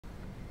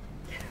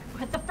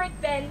What the frick,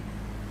 Ben?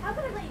 How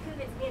could I let you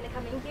convince me into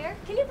coming here?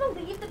 Can you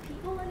believe the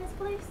people in this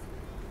place?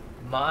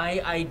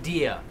 My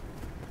idea.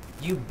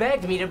 You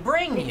begged me to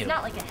bring you. It's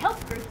not like a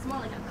health group, it's more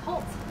like a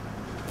cult.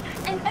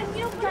 And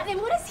you know what? And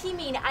what does he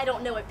mean, I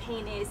don't know what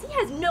pain is? He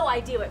has no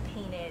idea what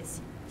pain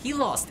is. He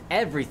lost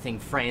everything,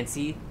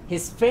 Francie.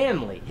 His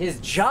family,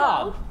 his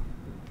job.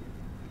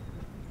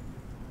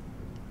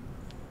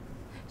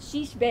 So?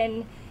 Sheesh,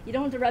 Ben. You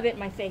don't have to rub it in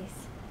my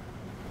face.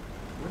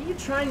 What are you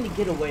trying to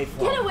get away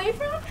from? Get away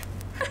from?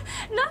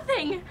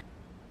 Nothing.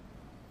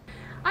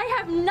 I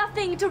have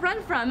nothing to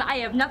run from. I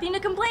have nothing to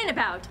complain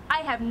about.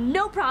 I have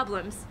no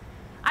problems.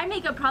 I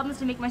make up problems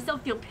to make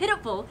myself feel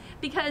pitiful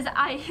because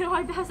I've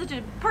had such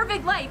a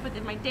perfect life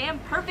with my damn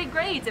perfect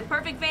grades and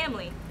perfect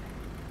family.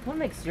 What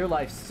makes your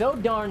life so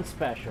darn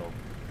special?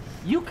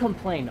 You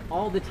complain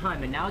all the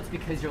time and now it's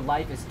because your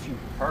life is too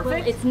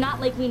perfect? Well, it's not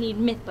like we need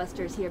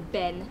Mythbusters here,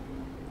 Ben.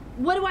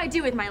 What do I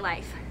do with my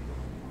life?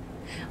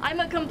 I'm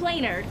a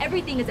complainer.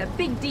 Everything is a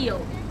big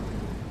deal.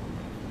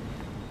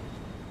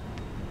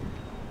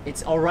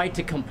 It's all right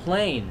to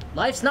complain.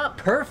 Life's not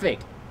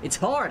perfect. It's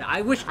hard.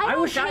 I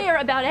don't care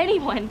about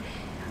anyone.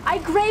 I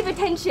crave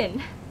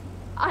attention.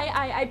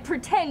 I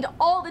pretend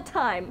all the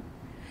time.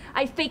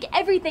 I fake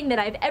everything that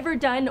I've ever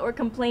done or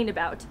complained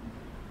about.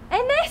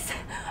 And this,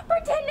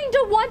 pretending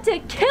to want to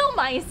kill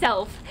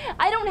myself.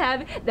 I don't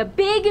have the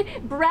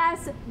big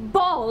brass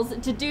balls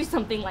to do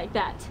something like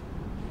that.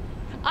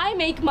 I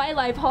make my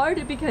life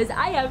hard because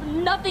I have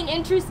nothing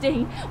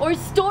interesting or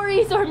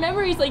stories or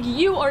memories like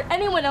you or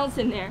anyone else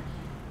in there.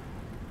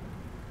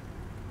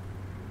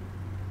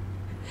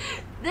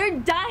 They're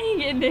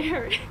dying in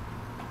there.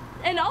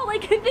 And all I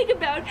can think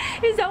about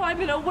is how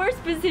I'm in a worse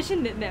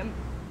position than them.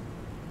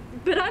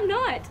 But I'm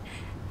not.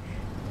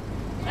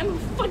 I'm a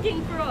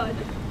fucking fraud.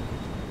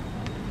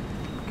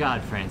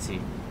 God,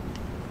 Francie.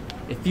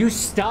 If you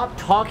stop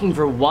talking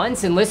for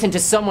once and listen to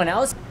someone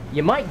else,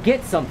 you might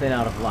get something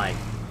out of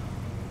life.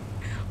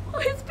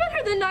 Well, it's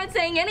better than not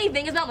saying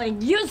anything. It's not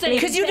like you say anything.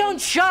 Because you don't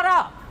shut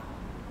up.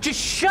 Just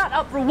shut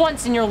up for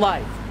once in your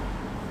life.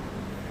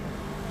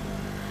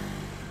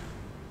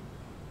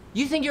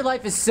 You think your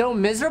life is so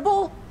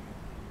miserable?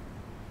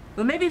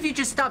 Well, maybe if you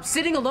just stop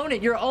sitting alone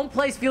at your own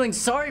place feeling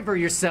sorry for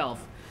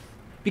yourself.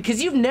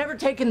 Because you've never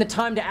taken the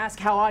time to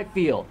ask how I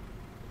feel.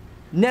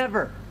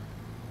 Never.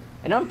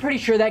 And I'm pretty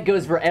sure that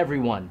goes for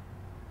everyone.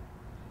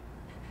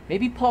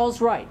 Maybe Paul's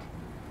right.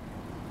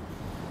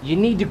 You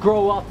need to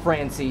grow up,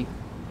 Francie.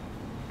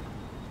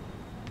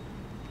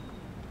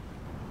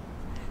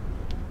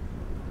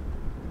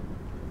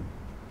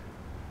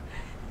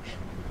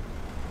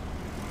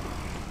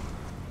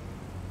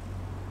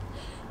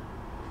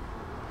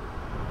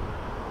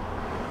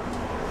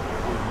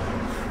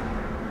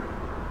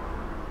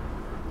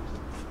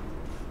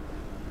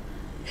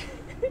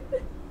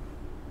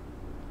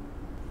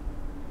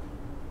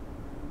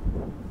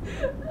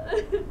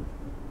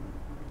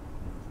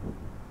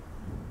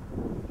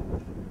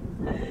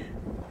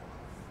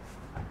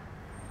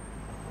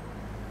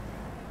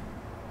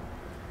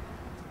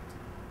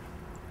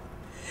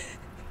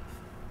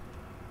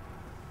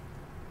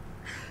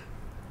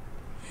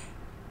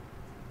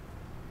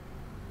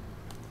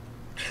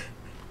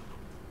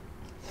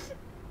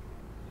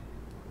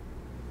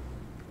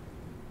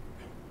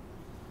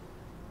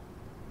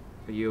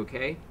 Are you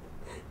okay?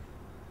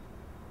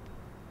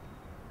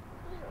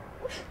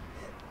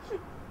 You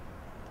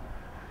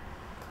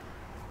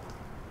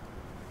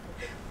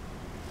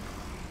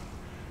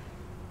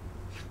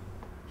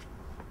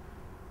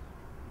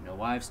know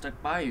why I've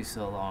stuck by you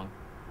so long?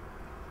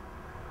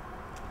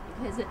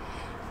 Because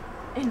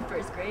in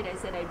first grade I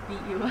said I'd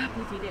beat you up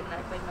if you didn't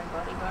act like my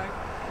bodyguard.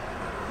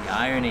 The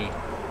irony.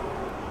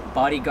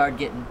 Bodyguard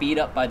getting beat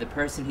up by the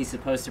person he's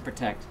supposed to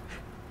protect.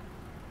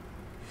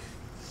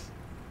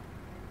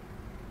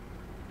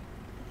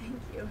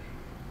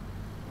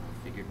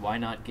 Figured why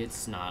not get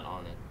snot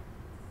on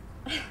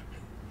it?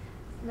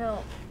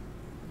 No.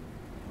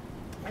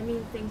 I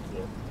mean, thank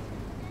you.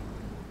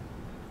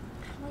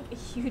 I'm like a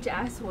huge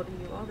asshole to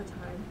you all the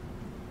time.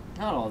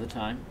 Not all the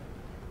time.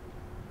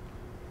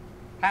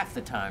 Half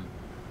the time.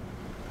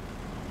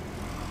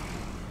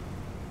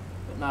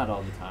 But not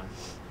all the time.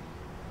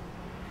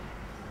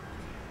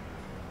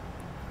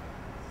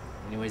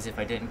 Anyways, if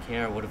I didn't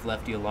care, I would have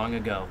left you long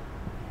ago.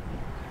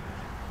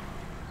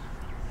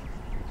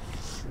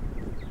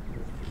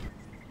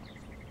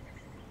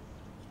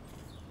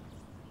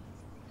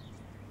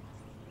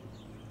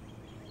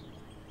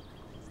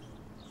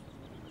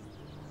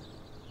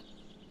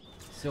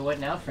 So what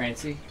now,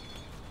 Francie?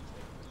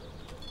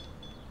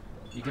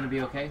 You gonna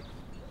be okay?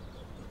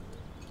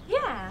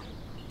 Yeah.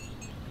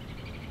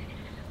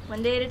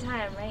 One day at a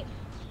time, right?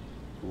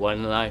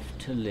 One life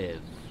to live.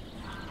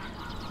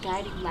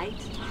 Guiding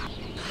light.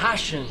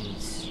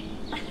 Passions.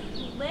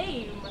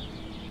 Lame.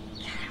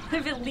 I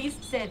would have at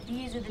least said,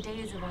 these are the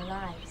days of our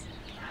lives.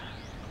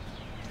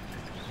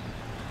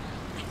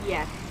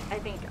 Yeah, I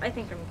think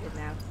I'm good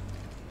now.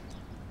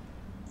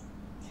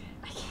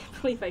 I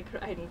can't believe I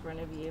cried in front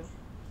of you.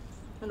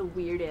 What a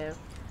weirdo.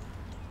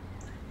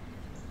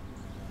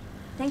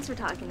 Thanks for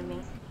talking to me.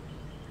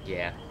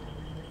 Yeah.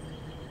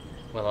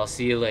 Well, I'll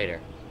see you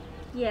later.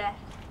 Yeah.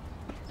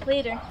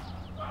 Later.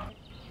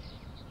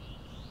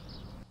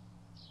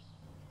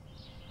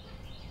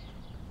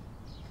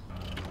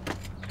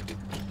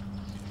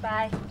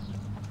 Bye.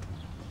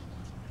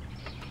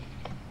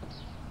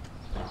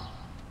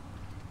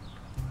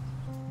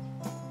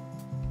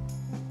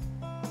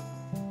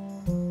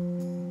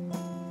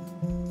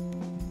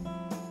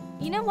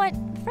 You know what?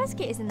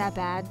 Fresca isn't that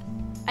bad.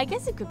 I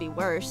guess it could be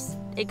worse.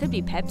 It could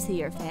be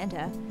Pepsi or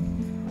Fanta.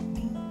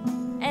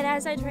 And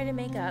as I try to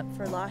make up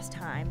for lost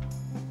time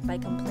by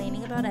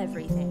complaining about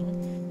everything,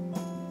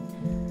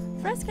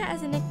 Fresca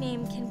as a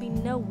nickname can be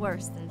no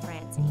worse than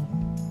Francie.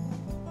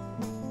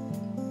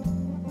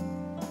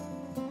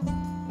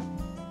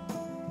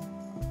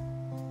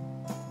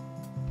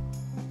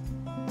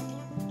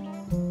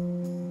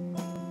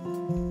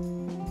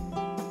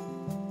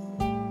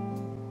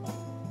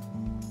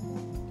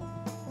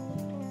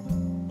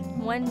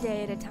 One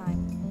day at a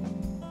time.